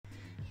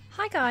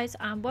Hi guys,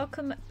 and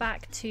welcome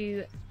back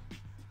to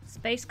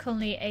Space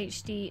Colony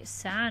HD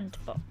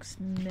Sandbox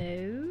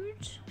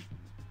mode.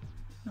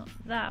 Not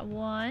that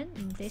one,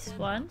 this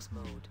one.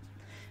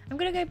 I'm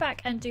going to go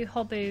back and do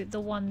Hobu, the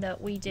one that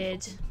we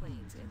did,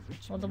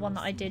 or the one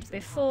that I did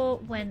before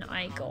when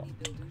I got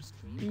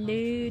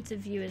loads of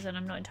viewers, and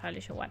I'm not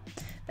entirely sure why.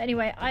 But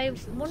anyway, I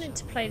wanted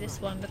to play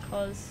this one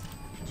because,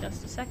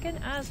 just a second,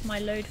 as my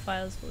load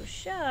files will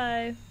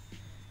show,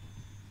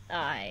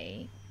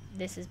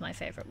 this is my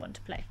favourite one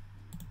to play.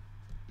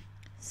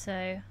 So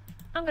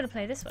I'm going to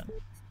play this one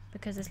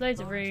because there's loads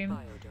of room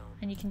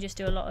and you can just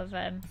do a lot of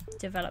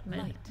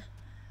development.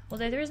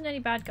 Although there isn't any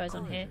bad guys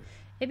on here,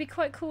 it'd be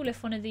quite cool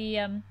if one of the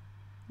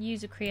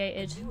user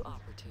created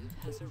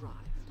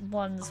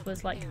ones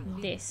was like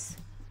this,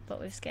 but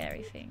with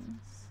scary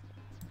things.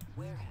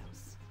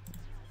 Warehouse.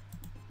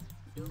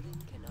 Building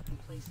cannot be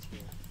placed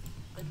here.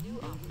 A new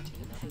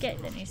operative. I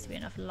forget there needs to be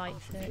enough light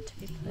for it to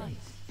be placed.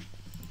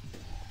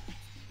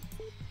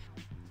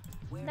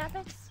 That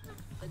bit?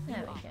 There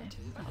we go.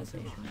 That'll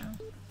do for now.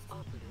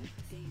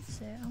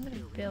 So I'm going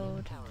to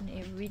build an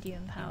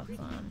iridium power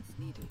plant.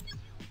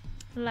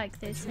 Like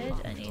they said,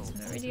 I need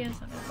some iridium, so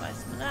I'm going to buy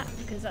some of that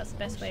because that's the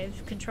best way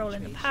of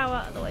controlling the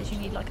power. Otherwise you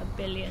need like 1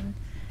 billion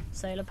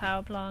solar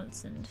power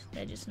plants and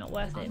they're just not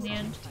worth it in the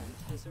end.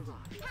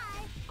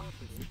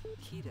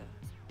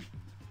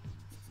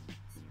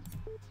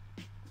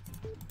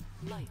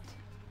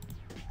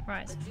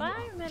 Right, so if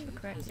I remember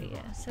correctly,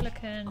 yeah,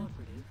 silicon,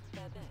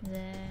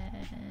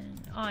 then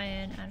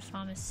iron and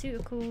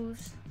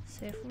pharmaceuticals.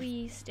 So if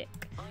we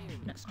stick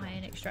an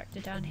iron extractor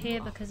down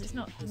here because it's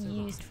not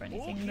used for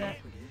anything, but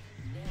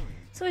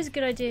it's always a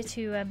good idea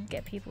to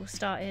get people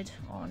started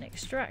on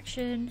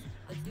extraction.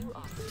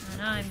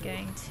 And I'm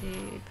going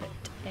to put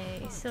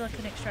a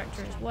silicon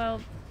extractor as well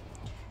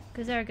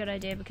because they're a good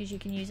idea because you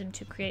can use them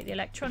to create the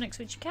electronics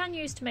which you can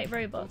use to make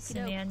robots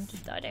in the end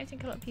that I don't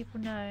think a lot of people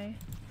know.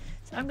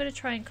 So I'm going to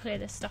try and clear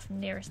this stuff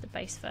nearest the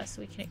base first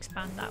so we can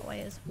expand that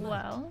way as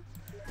well.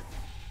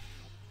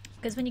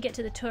 Because when you get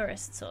to the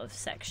tourist sort of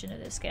section of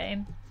this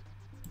game,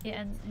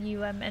 yeah, and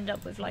you end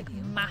up with like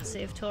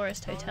massive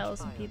tourist hotels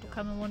and people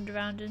come and wander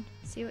around and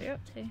see what you're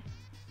up to. I'm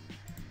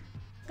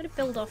going to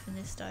build off in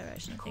this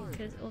direction, I think,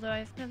 because although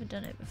I've never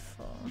done it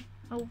before.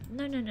 Oh,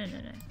 no.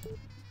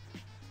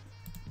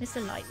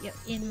 Mr. Light, you're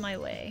in my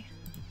way.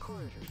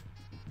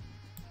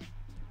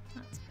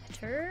 That's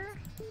better.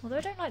 Although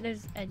I don't like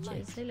those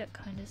edges, they look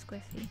kind of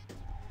squiffy.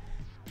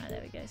 Right,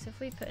 there we go. So if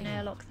we put an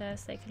airlock there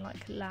so they can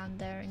like land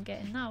there and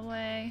get in that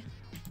way.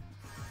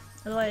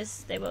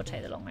 Otherwise they will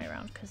take the long way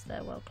around because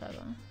they're well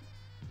clever.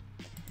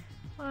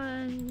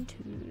 1,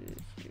 2,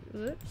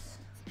 3, whoops.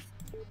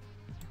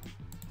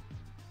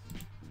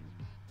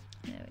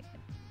 There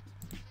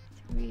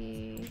we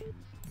go.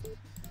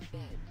 3,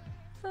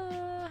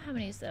 4, how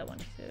many is there? 1,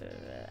 2, 3,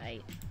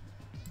 8.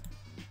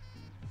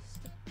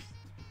 6,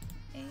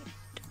 8.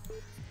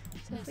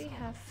 So if we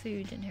have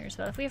food in here as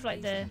well, if we have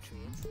like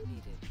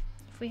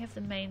if we have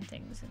the main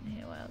things in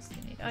here, what else do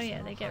we need? Oh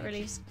yeah, they get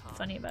really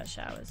funny about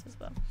showers as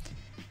well.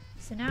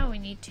 So now we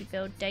need to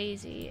build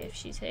Daisy if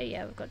she's here.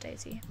 Yeah, we've got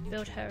Daisy.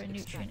 Build her a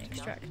nutrient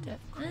extractor.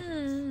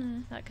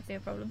 That could be a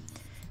problem.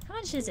 How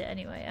much is it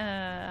anyway?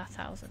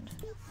 1,000.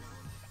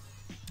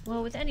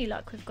 Well, with any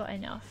luck, we've got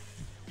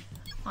enough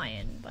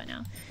iron by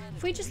now.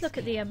 If we just look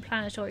at the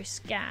planetary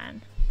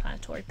scan,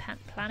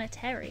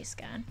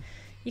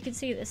 you can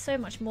see there's so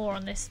much more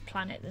on this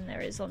planet than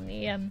there is on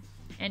the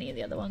any of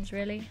the other ones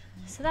really.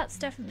 So it's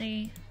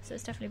definitely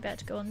better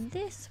to go on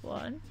this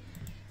one.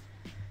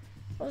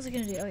 What was I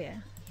going to do? Oh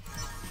yeah,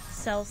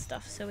 sell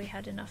stuff so we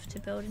had enough to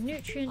build a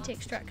nutrient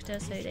extractor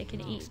so they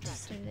can eat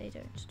so they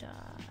don't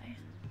die.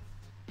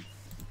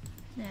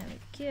 There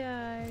we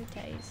go,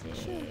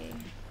 Daisy.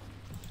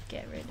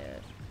 Get rid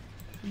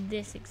of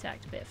this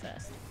exact bit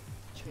first.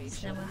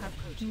 So then we'll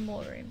have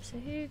more room. So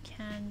who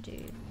can do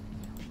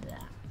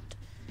that?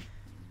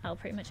 Oh,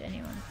 pretty much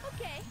anyone.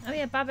 Okay. Oh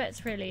yeah,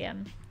 Babette's really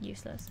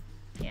useless.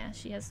 Yeah,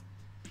 she has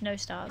no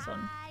stars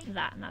on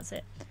that and that's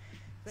it.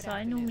 So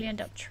I normally end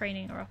up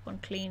training her up on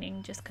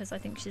cleaning just because I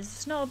think she's a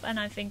snob and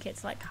I think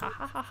it's like ha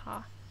ha ha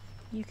ha.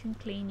 You can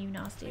clean, you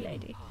nasty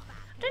lady.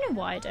 I don't know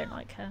why I don't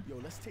like her. Yo,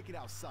 let's take it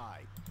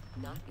outside.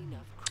 Not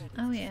enough credits.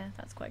 Oh yeah,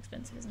 that's quite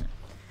expensive, isn't it?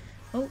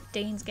 Oh,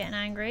 Dean's getting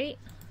angry.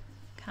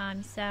 Calm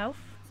yourself.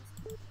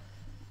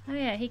 Oh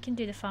yeah, he can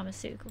do the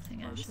pharmaceutical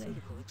thing actually.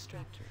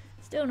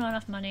 Still not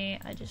enough money,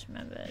 I just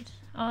remembered.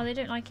 Oh, they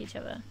don't like each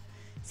other.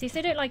 See, if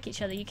they don't like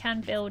each other, you can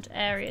build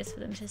areas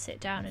for them to sit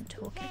down and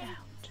talk it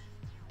out.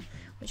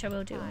 Which I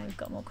will do when we've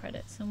got more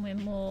credits and we're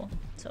more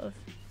sort of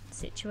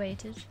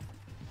situated.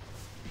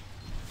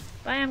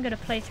 But I am going to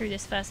play through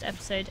this first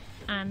episode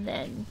and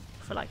then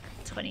for like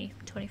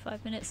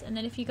 20-25 minutes. And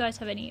then if you guys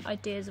have any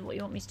ideas of what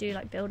you want me to do,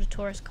 like build a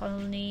tourist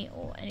colony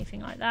or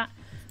anything like that,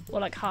 or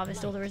like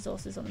harvest all the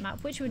resources on the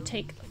map, which would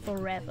take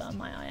forever,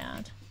 might I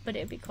add. But it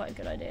would be quite a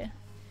good idea.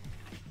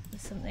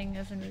 Something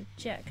of an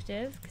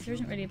objective, because there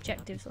isn't really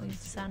objectives on the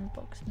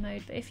sandbox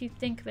mode, but if you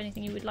think of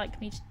anything you would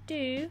like me to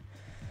do,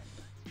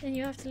 then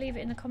you have to leave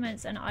it in the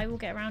comments and I will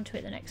get around to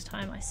it the next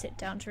time I sit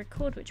down to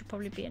record, which will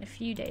probably be in a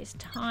few days'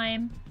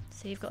 time.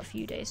 So you've got a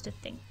few days to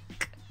think.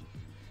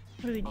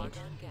 What do we need?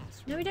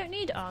 No, we don't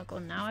need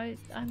argon now.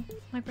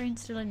 My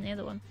brain's still in the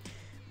other one.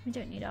 We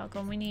don't need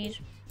argon. We need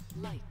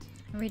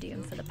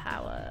iridium for the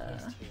power.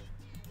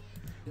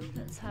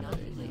 Let's have a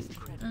look.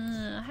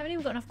 I haven't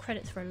even got enough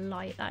credits for a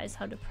light. That is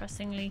how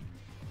depressingly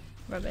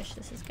rubbish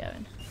this is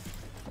going.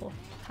 Or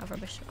how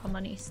rubbish our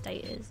money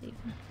state is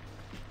even.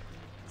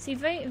 See,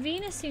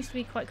 Venus seems to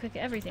be quite quick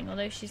at everything,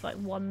 although she's like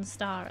 1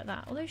 star at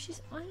that. Although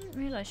I didn't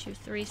realise she was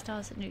 3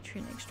 stars at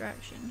nutrient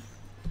extraction.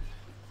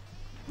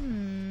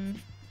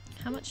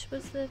 How much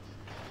was the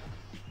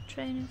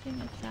training thing?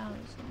 1,000.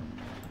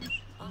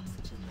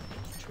 Oxygen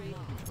levels, trade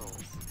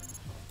controls.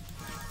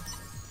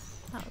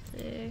 That'll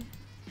do.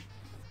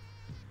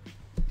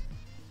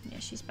 Yeah,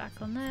 she's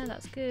back on there,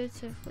 that's good.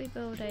 So if we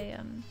build a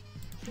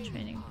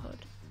training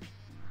pod.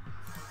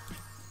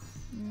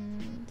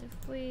 And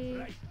if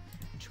we...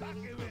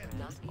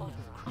 Oh,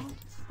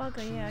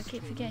 bugger, yeah, I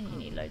keep forgetting you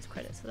need loads of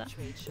credits for that.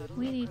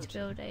 We need to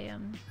build a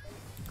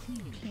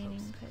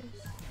cleaning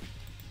post.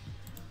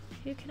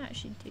 Who can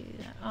actually do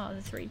that? Oh,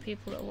 the 3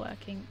 people that are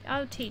working.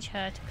 I'll teach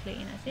her to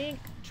clean, I think.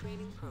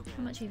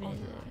 How much even is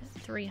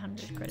it?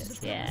 300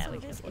 credits. Yeah, we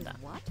can afford that.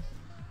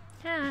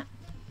 Yeah.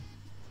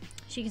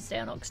 She can stay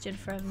on oxygen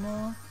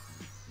forevermore.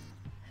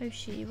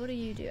 Hoshi, what do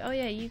you do? Oh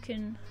yeah, you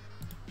can...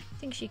 I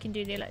think she can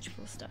do the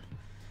electrical stuff.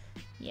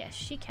 Yes,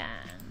 she can.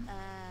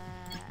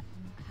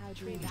 How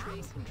do you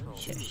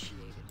Shush.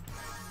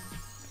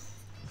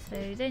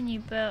 So then you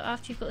build,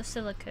 after you've got the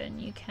silicon,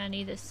 you can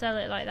either sell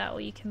it like that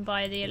or you can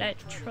buy the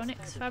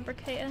electronics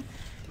fabricator.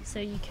 So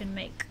you can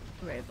make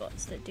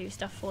robots that do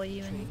stuff for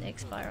you and they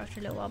expire after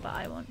a little while, but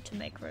I want to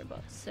make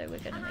robots, so we're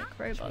going to make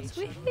robots.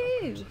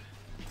 Woohoo!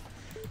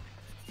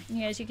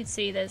 Yeah, as you can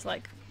see, there's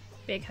like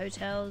big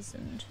hotels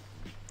and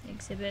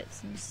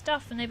exhibits and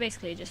stuff, and they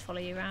basically just follow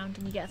you around,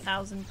 and you get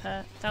 1,000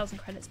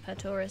 credits per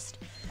tourist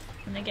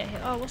when they get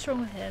here. Oh, what's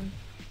wrong with him?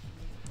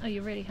 Oh,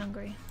 you're really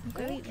hungry.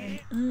 Well, go eat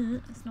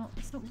then. It's not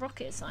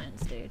rocket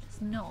science, dude. It's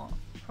not.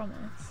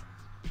 Promise.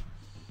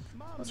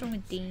 What's wrong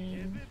with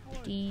Dean?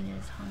 Dean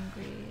is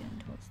hungry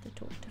and wants to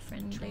talk to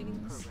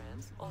friendlings.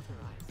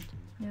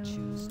 No.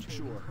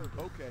 Sure.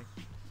 Okay.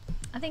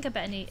 I think I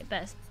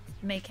better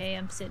make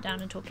a sit down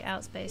and talk it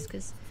out space,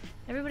 because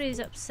everybody's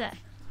upset.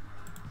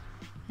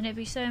 And it'd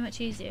be so much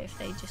easier if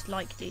they just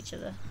liked each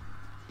other.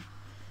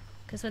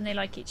 Because when they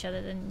like each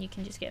other, then you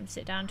can just get them to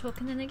sit down and talk,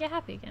 and then they get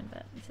happy again.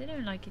 But if they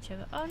don't like each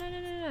other... Oh, no,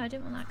 I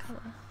didn't want that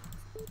colour.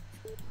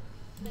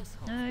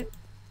 No.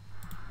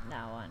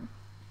 That one.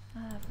 I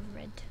have a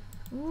red.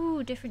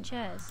 Ooh, different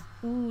chairs.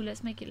 Ooh,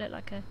 let's make it look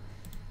like a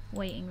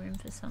waiting room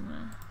for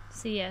somewhere.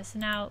 So yeah, so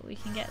now we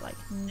can get like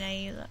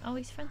Naylor. Oh,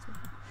 he's friends with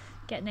her.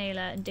 Get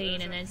Naylor and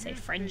Dean and then say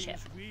friendship.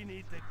 We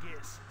need to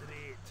get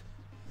straight.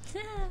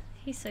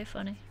 He's so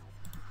funny.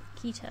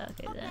 Kita,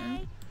 go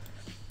there.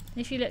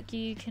 If you look,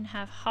 you can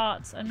have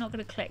hearts. I'm not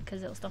going to click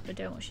because it'll stop her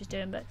doing what she's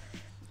doing, but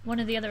one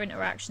of the other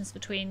interactions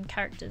between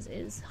characters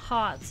is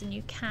hearts, and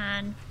you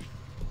can,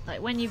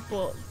 like when you've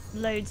bought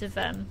loads of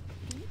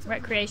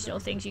recreational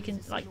things, you can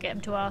like get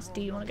them to ask,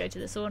 do you want to go to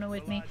the sauna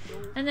with me?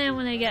 And then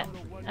when they get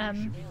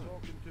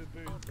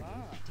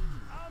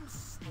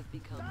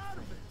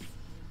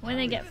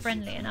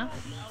friendly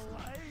enough,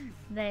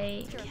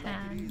 they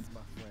can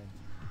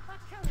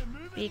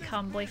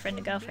become boyfriend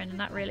and girlfriend, and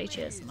that really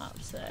cheers them up,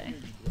 so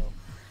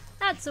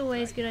that's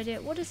always a good idea.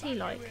 What does he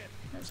like?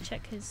 Let's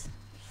check his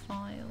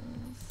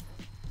files.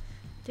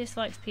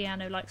 Dislikes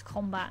piano, likes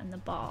combat and the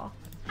bar.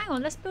 Hang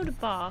on, let's build a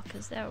bar,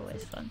 because they're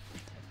always fun.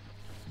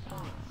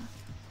 Bar.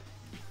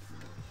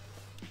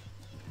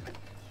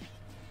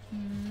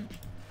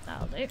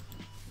 That'll do.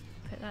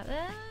 Put that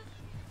there.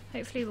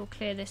 Hopefully we'll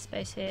clear this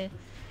space here,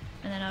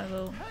 and then I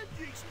will...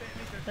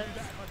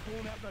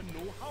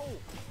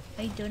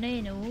 I don't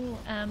know.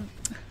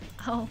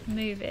 I'll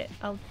move it.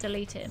 I'll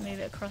delete it and move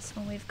it across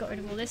when we've got rid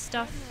of all this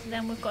stuff.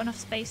 Then we've got enough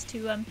space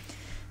to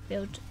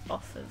build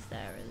off of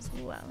there as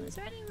well. Is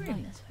there any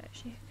room this way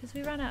actually? Because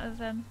we ran out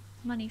of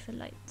money for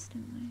lights,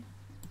 didn't we?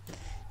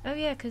 Oh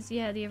yeah, because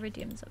yeah, the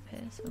iridium's up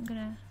here. So I'm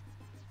gonna.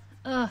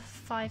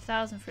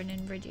 5,000 for an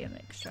iridium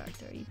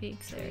extractor. Are you being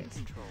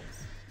serious?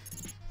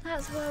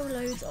 That's well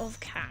loads of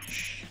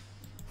cash.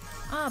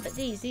 Ah, but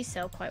these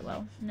sell quite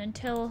well. And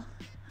until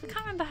I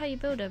can't remember how you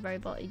build a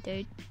robot,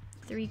 dude.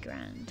 3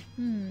 grand.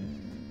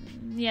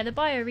 Yeah, the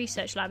bio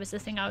research lab is the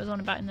thing I was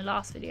on about in the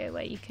last video,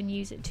 where you can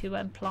use it to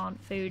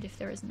plant food if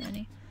there isn't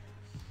any.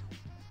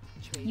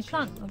 You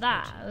plant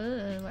that.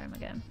 Where am I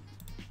going?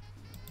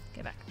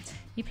 Go back.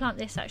 You plant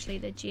this actually,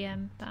 the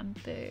GM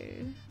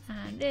bamboo,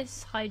 and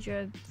this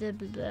hydro blah,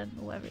 blah, blah,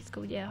 or whatever it's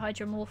called. Yeah,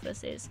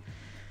 hydromorphous is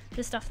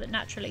the stuff that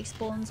naturally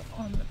spawns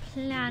on the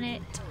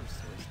planet.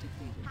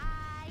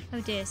 Oh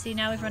dear, see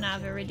now we've run out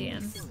of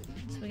iridium, so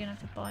we're gonna have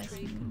to buy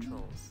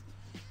some.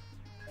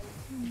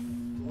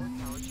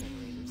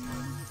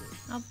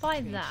 I'll buy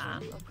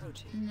that,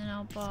 and then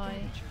I'll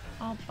buy...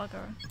 Oh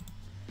bugger.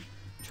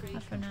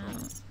 For now.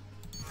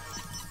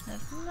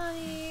 Have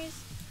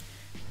monies.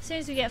 As soon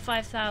as we get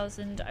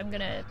 5,000, I'm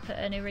gonna put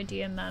an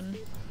iridium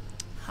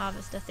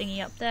harvester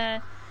thingy up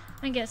there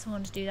and get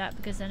someone to do that,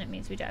 because then it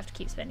means we don't have to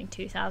keep spending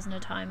 2,000 a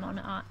time on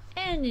our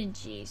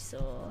energy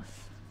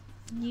source.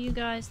 You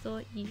guys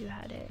thought you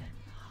had it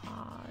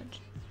hard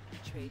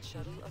Trade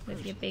shuttle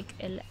with your approaching. big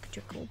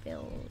electrical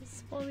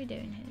bills. What are we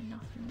doing here?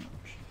 Nothing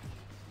much.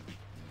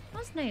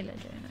 What's Naylor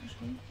doing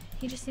actually?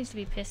 He just seems to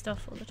be pissed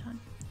off all the time.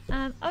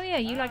 Oh yeah,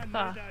 you like a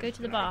bar. Go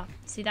to the bar.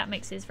 See, that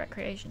makes his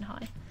recreation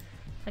high.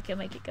 Like, it'll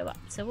make it go up.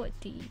 So what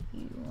do you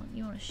want?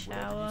 You want a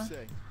shower? Whatever you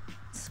say.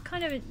 It's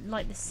kind of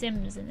like The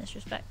Sims in this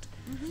respect.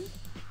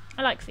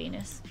 I like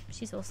Venus.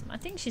 She's awesome. I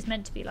think she's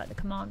meant to be like the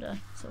commander,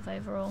 sort of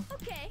overall.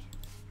 Okay.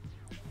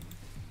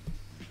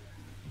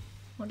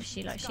 What does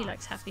she like? She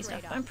likes happy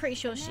stuff. But I'm pretty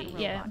sure she,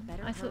 yeah.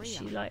 I thought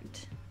she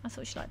liked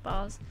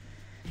bars.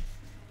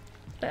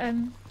 But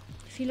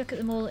if you look at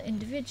them all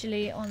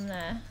individually on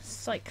their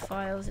psych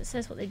files, it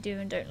says what they do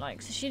and don't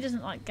like. So she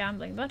doesn't like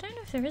gambling, but I don't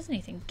know if there is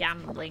anything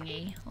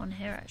gambling-y on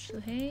here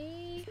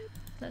actually.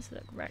 Let's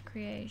look.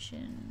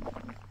 Recreation,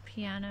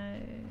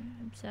 piano,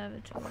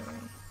 observatory,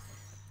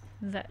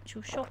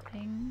 virtual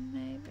shopping,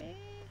 maybe.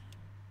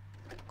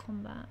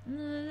 Combat.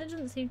 No, there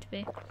doesn't seem to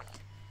be.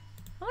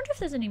 I wonder if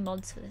there's any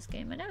mods for this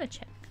game. I never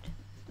checked.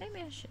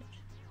 Maybe I should.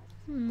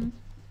 I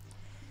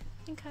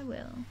think I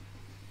will.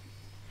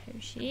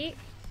 Hoshi.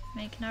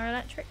 Making our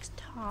electrics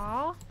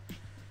tar.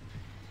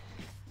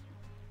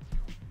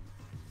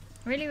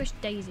 I really wish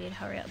Daisy would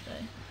hurry up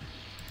though.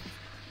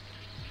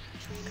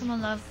 Come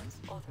on, love.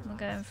 We're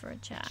going for a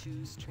chat.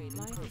 Choose training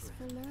Life program. is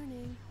for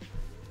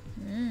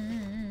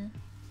learning.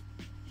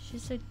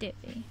 She's so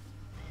dippy.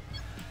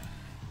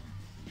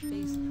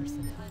 Base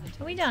personnel.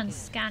 Are we done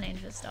scanning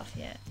for stuff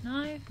yet?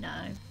 No?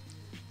 No.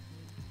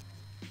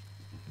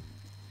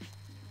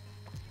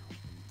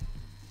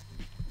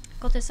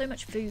 God, there's so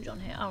much food on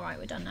here. Alright,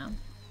 we're done now.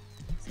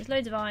 So there's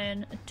loads of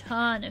iron, a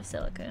ton of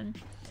silicon.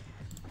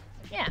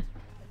 Yeah.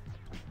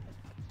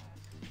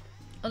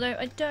 Although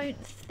I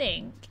don't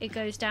think it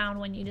goes down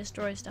when you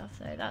destroy stuff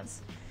though.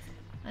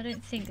 I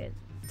don't think it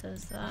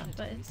does that, but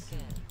Planetary it's... scan.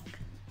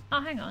 Oh,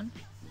 hang on.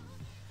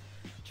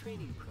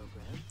 Training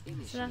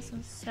program So that's initiated.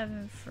 on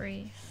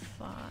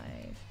 735.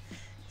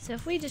 So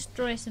if we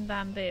destroy some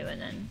bamboo and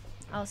then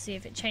I'll see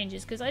if it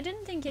changes, because I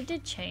didn't think it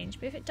did change,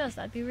 but if it does,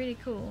 that'd be really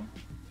cool.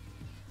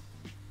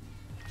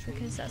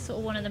 Because that's sort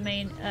of one of the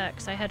main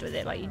irks I had with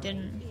it, like you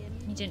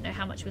didn't know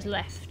how much was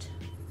left.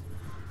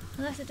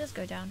 Unless it does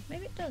go down.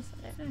 Maybe it does,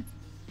 I don't know.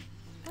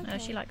 No,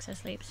 she likes her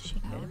sleep, so she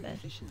can go Power to bed.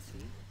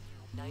 efficiency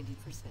 90%.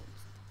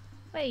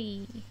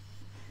 Way.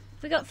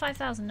 We got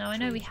 5,000 now. I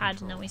know we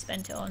had, and then we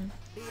spent it on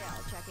BL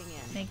checking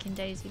in. making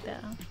Daisy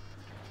better.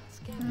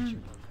 Scavenger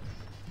bunker.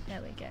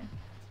 There we go.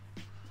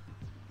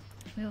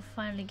 We will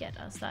finally get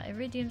us that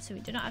iridium, so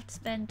we do not have to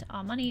spend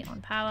our money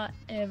on power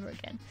ever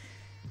again.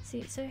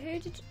 See, so who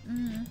did...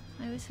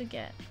 I always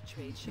forget.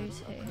 Trade shuttle Who's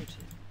who?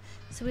 approaching.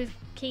 So we've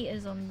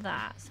Keita's on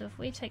that, so if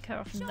we take her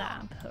off that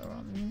and put her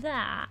on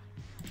that...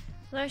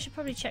 Although I should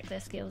probably check their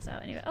skills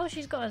out anyway. Oh,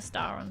 she's got a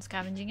star on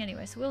scavenging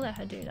anyway, so we'll let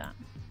her do that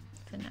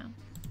for now.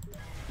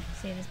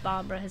 Seeing as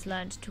Barbara has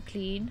learned to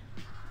clean.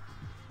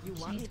 You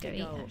She want needs me to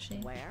go eat, actually.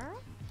 Where?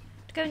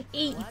 To go and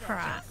eat, you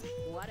prat!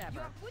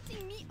 Whatever.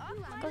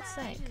 For God's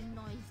sake.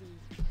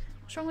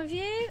 What's wrong with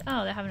you?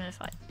 Oh, they're having a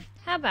fight.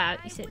 How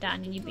about you sit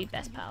down and you be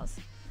best pals?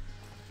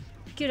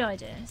 Good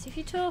idea. So if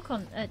you talk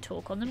on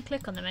them,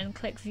 click on them, and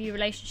click view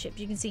relationships,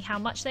 you can see how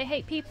much they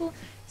hate people.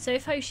 So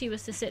if Hoshi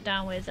was to sit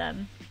down with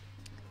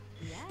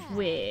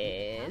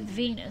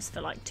Venus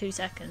for like 2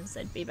 seconds,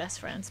 they'd be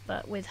best friends.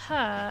 But with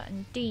her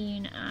and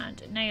Dean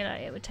and Naylor,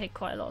 it would take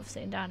quite a lot of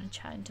sitting down and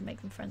chatting to make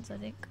them friends, I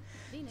think.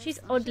 She's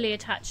oddly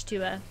attached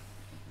to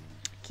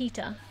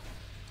Keita.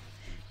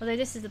 Although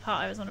this is the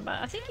part I was on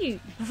about. I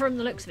think from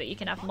the looks of it, you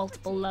can have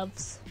multiple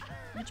loves,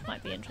 which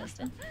might be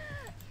interesting.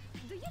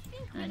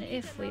 And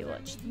if we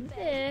watch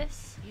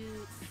this,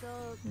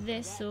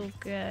 this will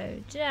go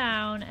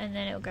down, and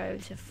then it'll go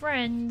to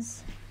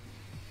friends.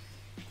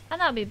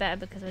 And that'll be better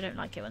because I don't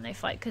like it when they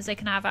fight, because they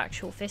can have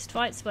actual fist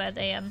fights where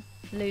they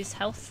lose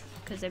health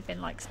because they've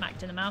been like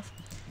smacked in the mouth.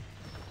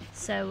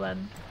 So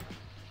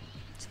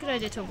it's a good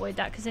idea to avoid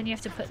that, because then you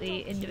have to put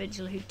the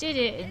individual who did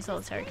it in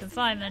solitary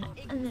confinement,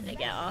 and then they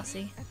get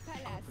arsey.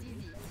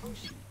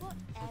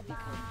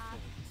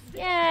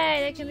 Yay,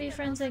 they can be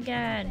friends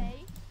again.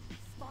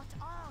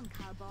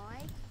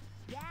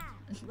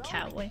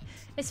 Cowboy.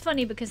 It's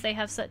funny because they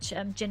have such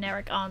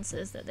generic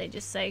answers that they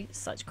just say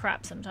such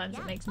crap sometimes.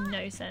 It makes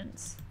no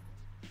sense.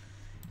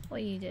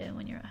 What are you doing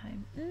when you're at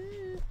home?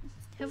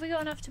 Have we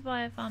got enough to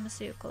buy a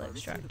pharmaceutical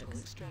extractor? Pharmaceutical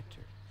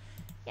extractor.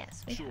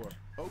 Yes, we Sure. have.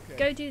 Okay.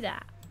 Go do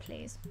that,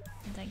 please.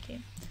 And thank you.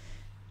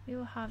 We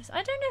will harvest.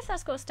 I don't know if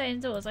that's got to stay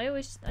indoors. I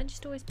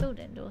just always build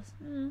it indoors.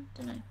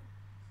 Don't know.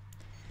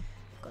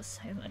 I've got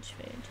so much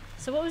food.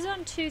 So what was it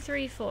on 2,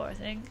 3, 4? I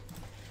think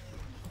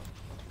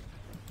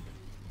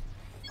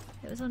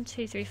it was on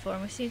 2, 3, 4,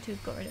 and we seem to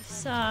have got rid of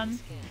some.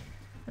 Scan.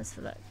 Let's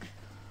look.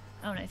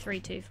 Oh no, 3,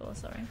 2, 4.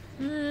 Sorry.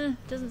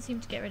 Doesn't seem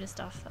to get rid of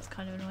stuff. That's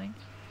kind of annoying.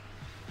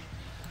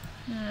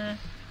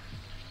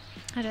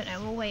 I don't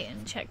know, we'll wait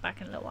and check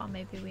back in a little while.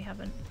 Maybe we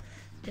haven't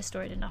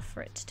destroyed enough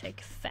for it to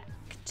take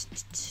effect.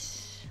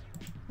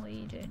 What are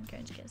you doing?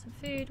 Going to get some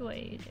food? What are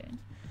you doing?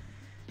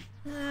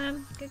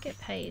 Go get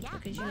paid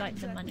because you like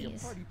the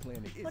monies.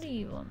 What do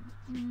you want?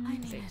 I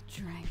need Food. a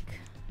drink.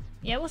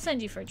 Yeah, we'll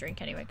send you for a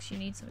drink anyway because you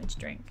need something to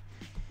drink.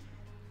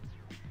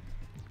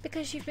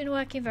 Because you've been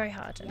working very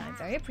hard and I'm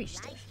very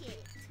appreciative.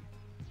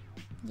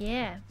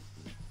 Yeah.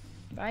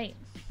 Right.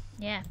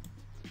 Yeah.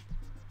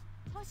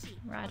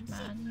 Rad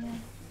man,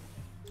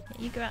 yeah.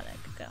 You go out there,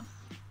 good girl.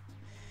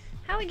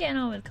 How are we getting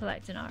on with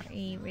collecting our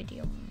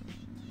iridium?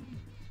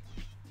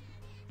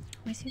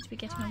 We seem to be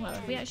getting on well.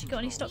 Have we actually got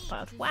any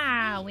stockpiled?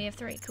 Wow, we have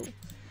 3. Cool.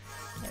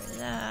 There is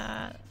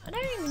that. I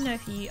don't even know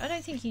if I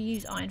don't think you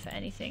use iron for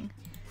anything.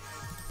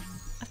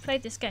 I've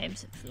played this game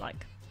for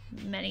like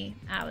many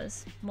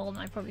hours, more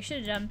than I probably should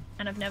have done,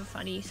 and I've never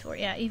found a use for it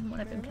yet, even when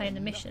I've been playing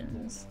the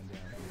missions.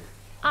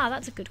 Ah,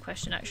 that's a good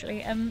question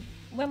actually.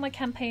 When my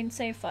campaign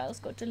save files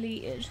got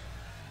deleted,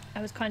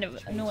 I was kind of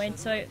annoyed,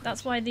 so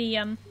that's why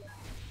the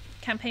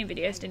campaign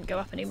videos didn't go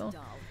up anymore.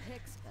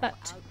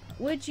 But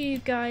would you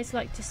guys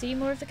like to see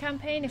more of the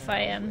campaign if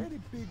I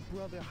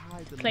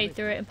played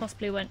through it and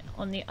possibly went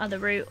on the other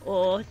route,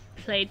 or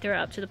played through it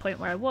up to the point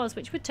where I was,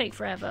 which would take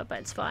forever, but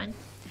it's fine.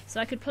 So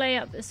I could play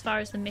up as far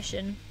as the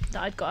mission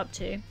that I'd got up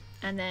to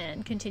and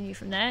then continue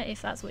from there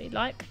if that's what you'd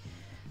like,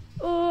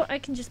 or I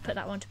can just put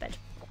that one to bed.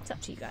 It's up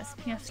to you guys.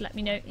 You have to let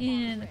me know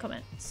in the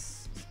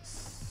comments.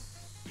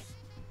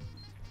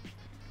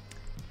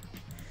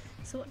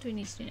 So what do we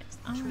need to do next?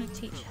 I'm going to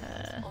teach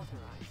her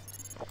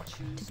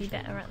to be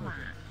better at that.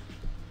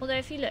 Although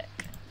if you look,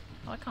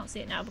 oh, I can't see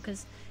it now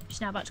because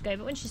she's now about to go,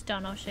 but when she's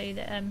done I'll show you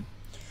that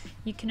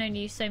you can only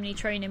use so many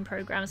training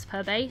programs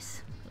per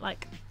base.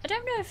 Like, I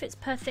don't know if it's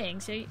per thing,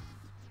 so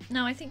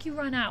no, I think you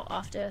run out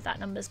after that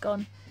number's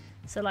gone.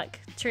 So like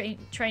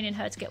training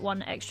her to get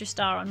 1 extra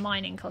star on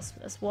mining costs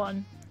us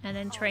 1, and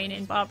then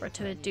training Barbara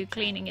to do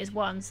cleaning is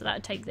 1, so that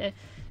would take the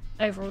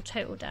overall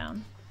total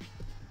down.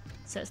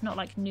 So it's not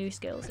like new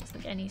skills, it's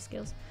like any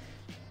skills.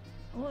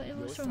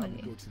 What's wrong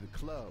with you?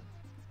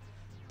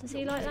 Does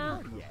he like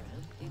that?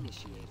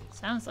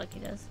 Sounds like he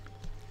does.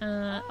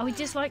 Oh, he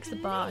dislikes the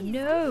bar.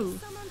 No!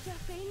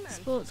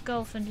 Sports,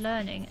 golf and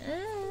learning.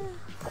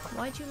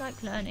 Why do you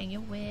like learning?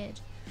 You're weird.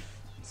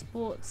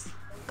 Sports,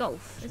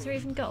 golf. Is there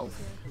even golf?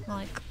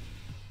 Like,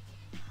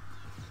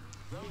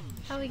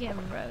 how are we getting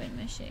a rowing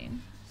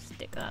machine?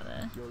 Stick that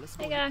there.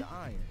 There you go.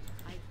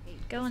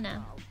 Go on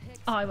now.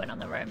 Oh, I went on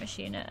the rowing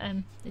machine at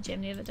the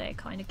gym the other day. It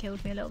kind of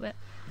killed me a little bit.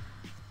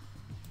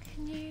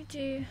 Can you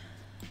do...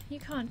 You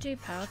can't do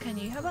power, can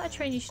you? How about I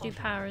train you to do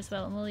power as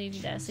well, and we'll leave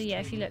you there. So yeah,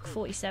 if you look,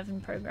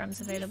 47 programs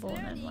available,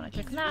 and then when I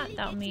click on that,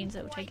 that means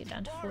it will take it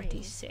down to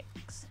 46.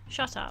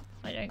 Shut up,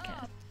 I don't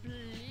care.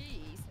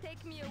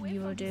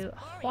 You will do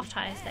what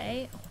I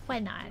say,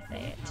 when I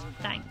say it.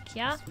 Thank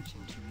ya.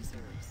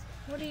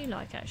 What do you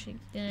like, actually?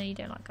 No, you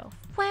don't like golf.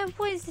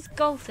 What is this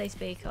golf they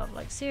speak of?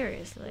 Like,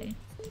 seriously?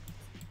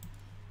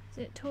 Is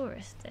it a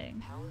tourist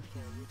thing?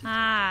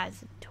 Ah,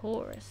 it's a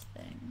tourist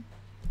thing.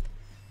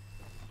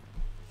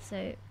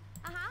 So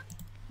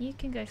you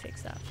can go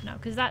fix that for now,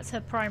 because that's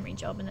her primary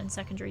job, and then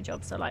secondary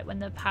jobs. So like when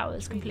the power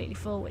is completely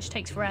full, which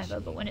takes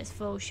forever, but when it's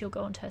full she'll go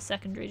on to her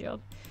secondary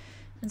job,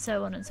 and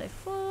so on and so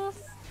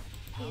forth.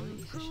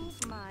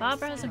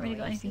 Barbara hasn't really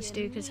got anything to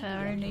do because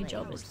her only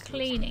job is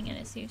cleaning, and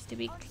it seems to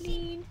be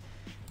clean.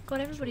 God,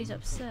 everybody's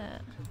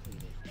upset.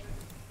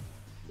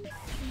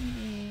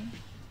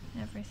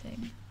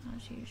 Everything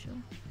as usual.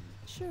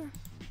 Sure.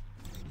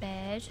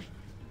 Bed,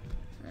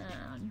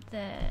 and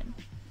then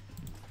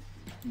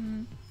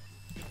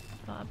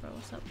Barbara,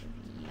 what's up with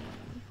you?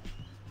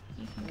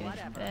 You can go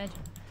to bed.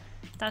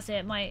 That's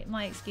it.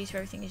 My excuse for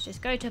everything is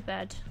just go to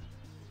bed.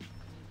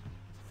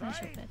 Finish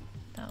your bed.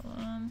 That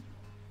one.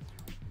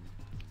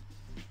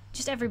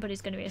 Just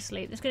everybody's going to be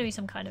asleep. There's going to be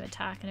some kind of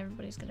attack, and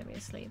everybody's going to be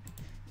asleep.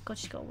 God,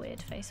 she's got a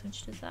weird face when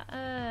she does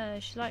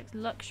that. She likes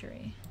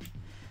luxury.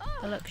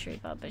 A luxury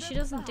bar, but she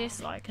doesn't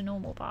dislike a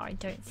normal bar. I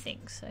don't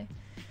think so.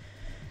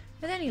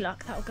 With any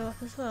luck, that'll go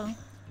up as well.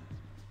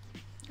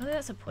 Although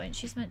that's a point,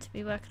 she's meant to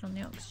be working on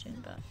the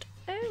oxygen, but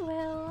oh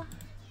well.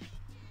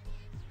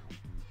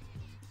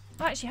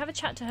 I'll actually have a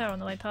chat to her on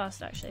the way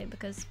past, actually,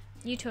 because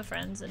you two are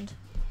friends and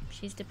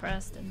she's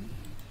depressed and...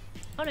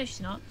 Oh no,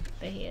 she's not,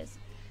 but he is.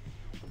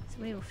 So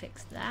we will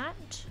fix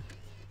that.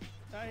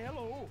 Hey,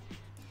 hello.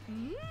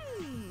 And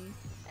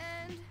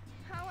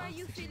how are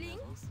you feeling?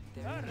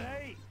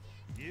 Alright.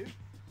 You?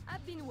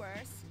 I've been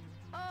worse.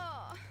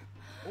 Oh,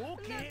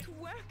 Okay. not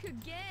work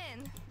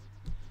again.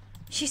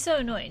 She's so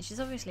annoying. She's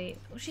obviously...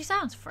 Well, she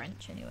sounds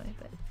French anyway,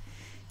 but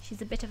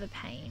she's a bit of a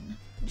pain.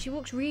 She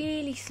walks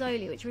really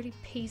slowly, which really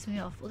pees me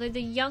off. Although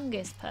the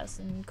youngest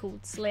person,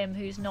 called Slim,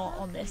 who's not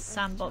on this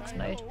sandbox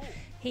mode,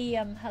 he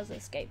has a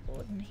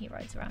skateboard and he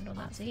rides around on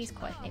that, so he's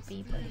quite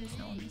nippy, but he's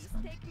not on this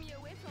one. Take me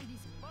away from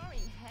this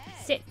boring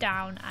head. Sit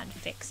down and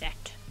fix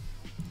it.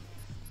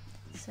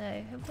 So,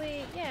 have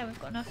we... Yeah, we've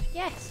got enough...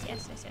 Yes.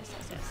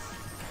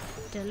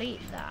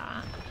 Delete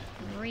that.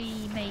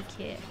 remake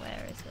it.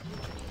 Where is it?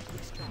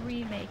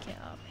 Remake it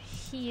up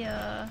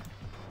here.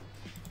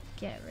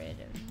 Get rid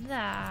of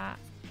that.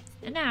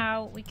 And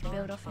now we can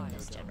build off in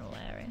this general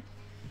area.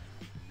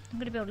 I'm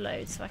going to build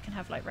loads so I can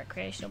have like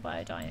recreational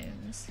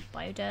biodomes.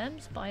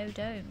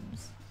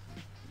 Biodomes.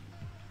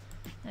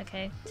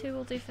 Okay, 2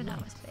 will do for now,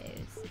 I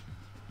suppose.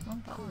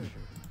 One bomb.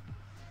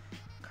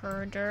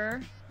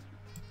 Corridor.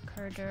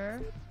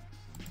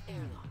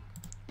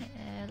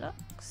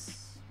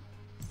 Airlocks.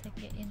 So they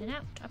can get in and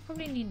out. I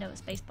probably need another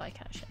space bike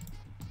actually.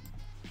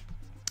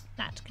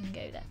 That can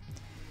go there.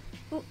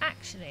 Oh,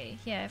 actually,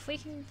 yeah, if we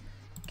can...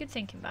 Good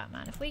thinking,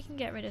 Batman. If we can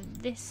get rid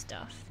of this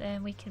stuff,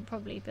 then we can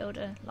probably build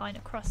a line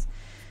across.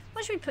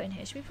 What should we put in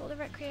here? Should we put all the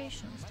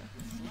recreational stuff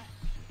in here?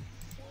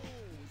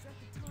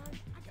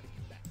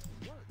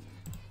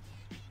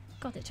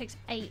 God, it takes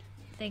 8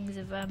 things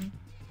of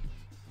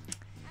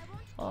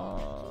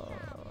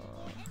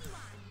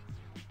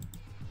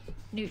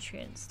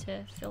nutrients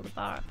to fill the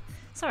bar up.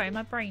 Sorry,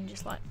 my brain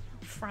just like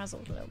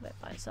frazzled a little bit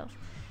by itself.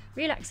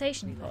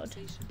 Relaxation pod.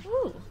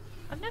 Ooh,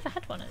 I've never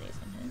had one of these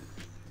on here.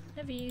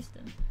 Never used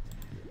them.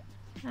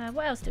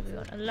 What else did we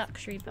want? A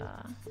luxury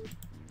bar.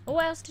 Or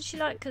what else did she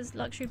like? Because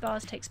luxury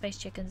bars take space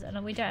chickens,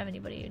 and we don't have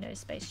anybody who knows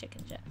space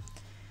chickens yet.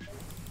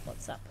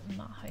 What's up,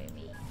 my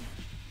homie?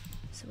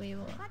 So we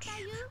want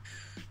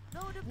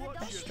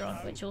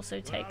restaurant, which also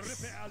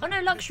takes... Oh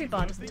no, luxury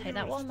bar doesn't take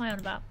that. What am I on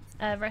about?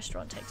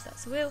 Restaurant takes that.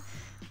 So we'll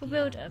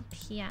build a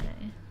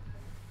piano.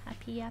 A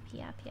piano.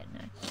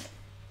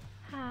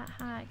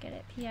 Get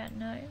it?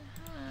 Piano.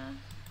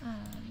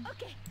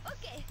 Okay.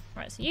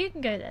 Right, so you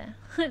can go there.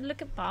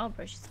 Look at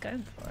Barbara, she's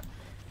going for it.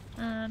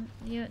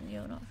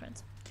 You're not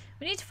friends.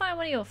 We need to find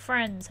one of your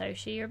friends,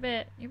 Hoshi. You're a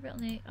bit on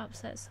the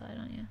upset side,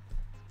 aren't you?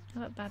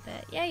 How about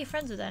Babette? Yeah, your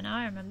friends are there now,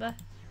 I remember.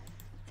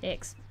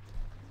 Fix.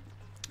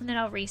 And then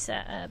I'll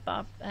reset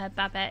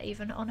Babette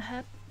even on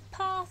her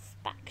path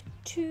back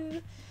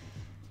to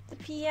the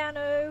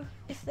piano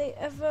if they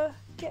ever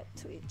get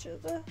to each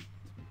other.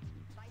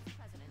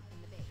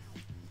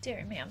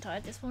 Dear me, I'm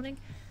tired this morning.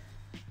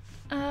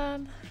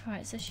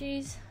 Right, so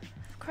she's...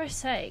 For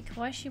Christ's sake,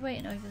 why is she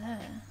waiting over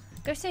there?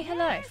 Go say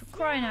hello, for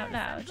crying out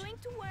loud. I'm going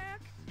to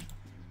work.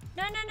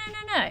 No.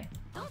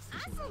 Don't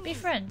ask Be me.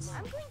 friends.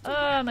 I'm going to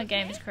Oh, work, my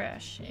game okay? is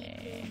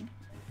crashing.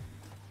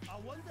 I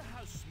wonder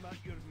how smart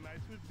your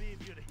mouth would be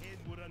if your head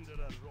were under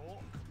a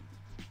rock.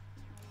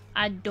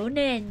 I don't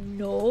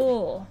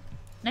know.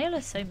 Nail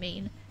is so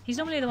mean. He's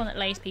normally the one that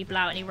lays people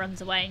out and he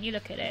runs away, and you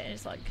look at it and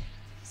it's like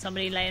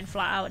somebody laying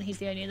flat out and he's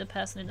the only other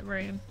person in the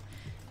room.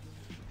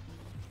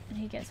 And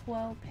he gets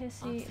well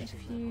pissy if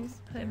you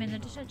put him in the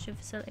detention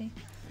facility.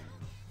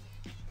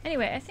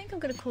 Anyway, I think I'm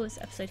going to call this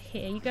episode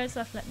here. You guys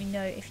have to let me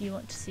know if you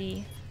want to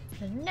see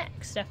the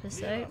next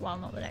episode. Well,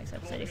 not the next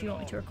episode. If you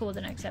want me to record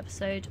the next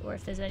episode, or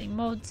if there's any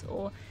mods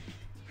or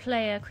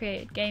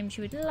player-created games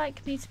you would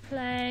like me to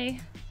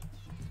play.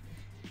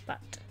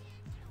 But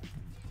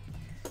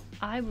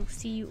I will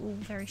see you all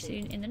very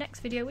soon in the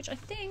next video, which I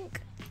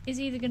think is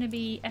either going to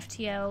be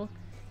FTL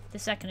the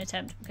second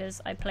attempt,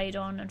 because I played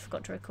on and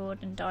forgot to record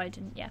and died,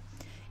 and yeah,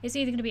 it's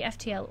either going to be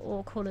FTL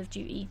or Call of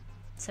Duty.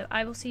 So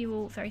I will see you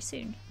all very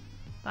soon.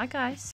 Bye guys.